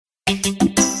Woo,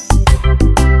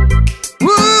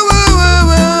 woo, woo,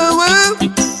 woo, woo.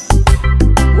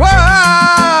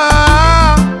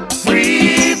 Whoa.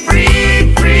 Free,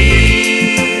 free,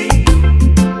 free.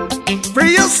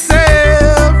 Free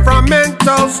yourself from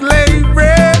mental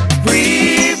slavery.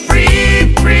 Free,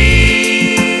 free,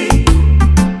 free.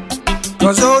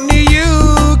 'Cause only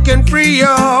you can free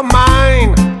your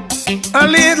mind. A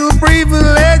little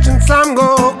privilege and some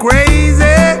go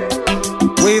crazy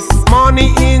with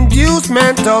money-induced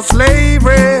mental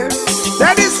slavery.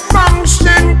 That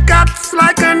dysfunction cuts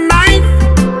like a knife.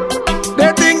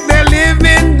 They think they're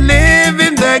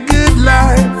living their good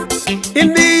life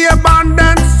in the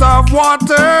abundance of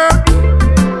water.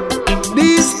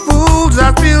 These fools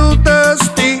are still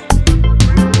thirsty,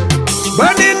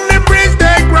 but in the bridge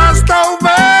they crossed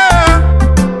over,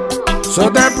 so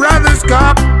their brother's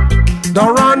cup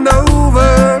don't run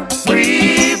over.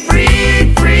 Free,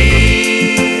 free,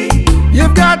 free.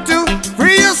 You've got to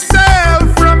free yourself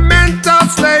from mental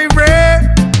slavery.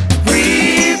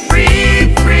 Free,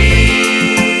 free,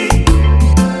 free.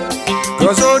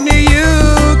 'Cause only you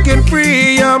can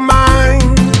free your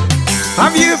mind.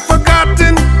 Have you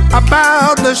forgotten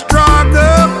about the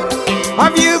struggle?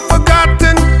 Have you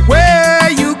forgotten where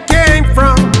you came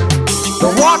from? The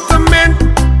water meant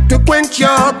to quench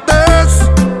your thirst.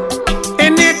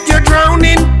 In it you're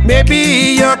drowning, maybe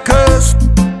you're cursed.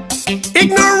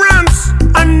 Ignorance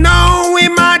and no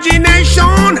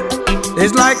imagination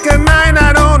is like a night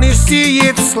that only see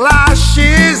its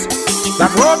flashes.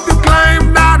 That rope you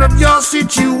climbed out of your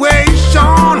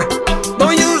situation,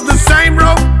 don't use the same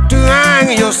rope to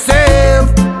hang yourself.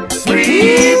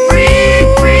 Free, free,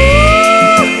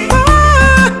 free.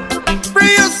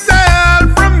 Free yourself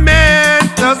from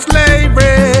mental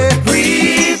slavery.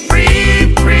 Free,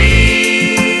 free,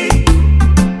 free.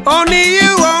 Only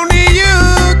you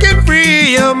can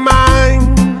free your mind.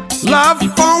 Love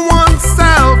for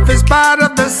oneself is part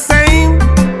of the same.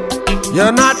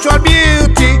 Your natural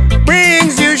beauty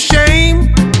brings you shame.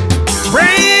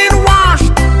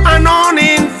 Brainwashed and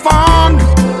uninformed,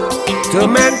 to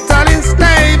mental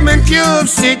enslavement you've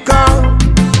succumbed.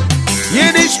 You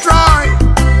destroy